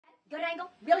Good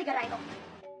angle? Really good angle.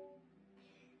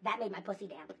 That made my pussy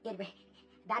damp.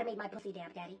 That made my pussy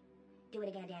damp, Daddy. Do it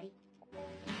again, Daddy.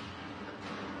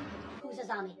 Who's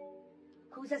Azami?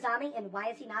 Who's Azami and why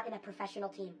is he not in a professional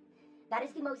team? That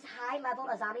is the most high-level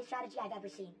Azami strategy I've ever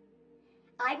seen.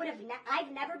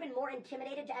 I've never been more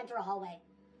intimidated to enter a hallway.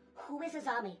 Who is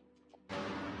Azami?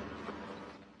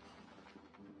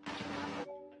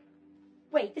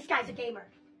 Wait, this guy's a gamer.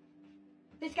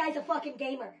 This guy's a fucking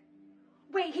gamer.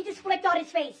 Wait, he just flicked on his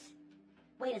face.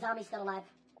 Wait, Azami's still alive.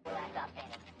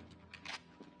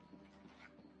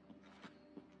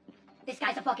 This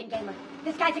guy's a fucking gamer.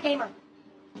 This guy's a gamer.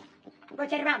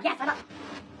 Rotate around. Yes, I'm up.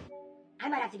 I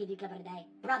might have to give you clip of the day.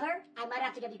 Brother, I might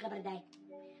have to give you clip of the day.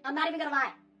 I'm not even gonna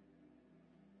lie.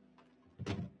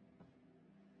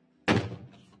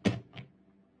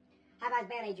 High fives,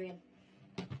 man, Adrian.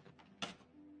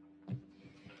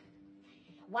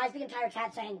 Why is the entire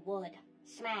chat saying wood?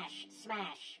 Smash,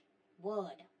 smash,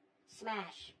 wood,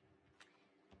 smash.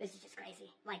 This is just crazy.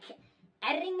 Like,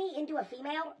 editing me into a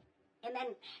female, and then,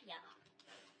 yeah.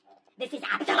 This is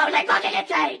absolutely fucking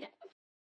insane!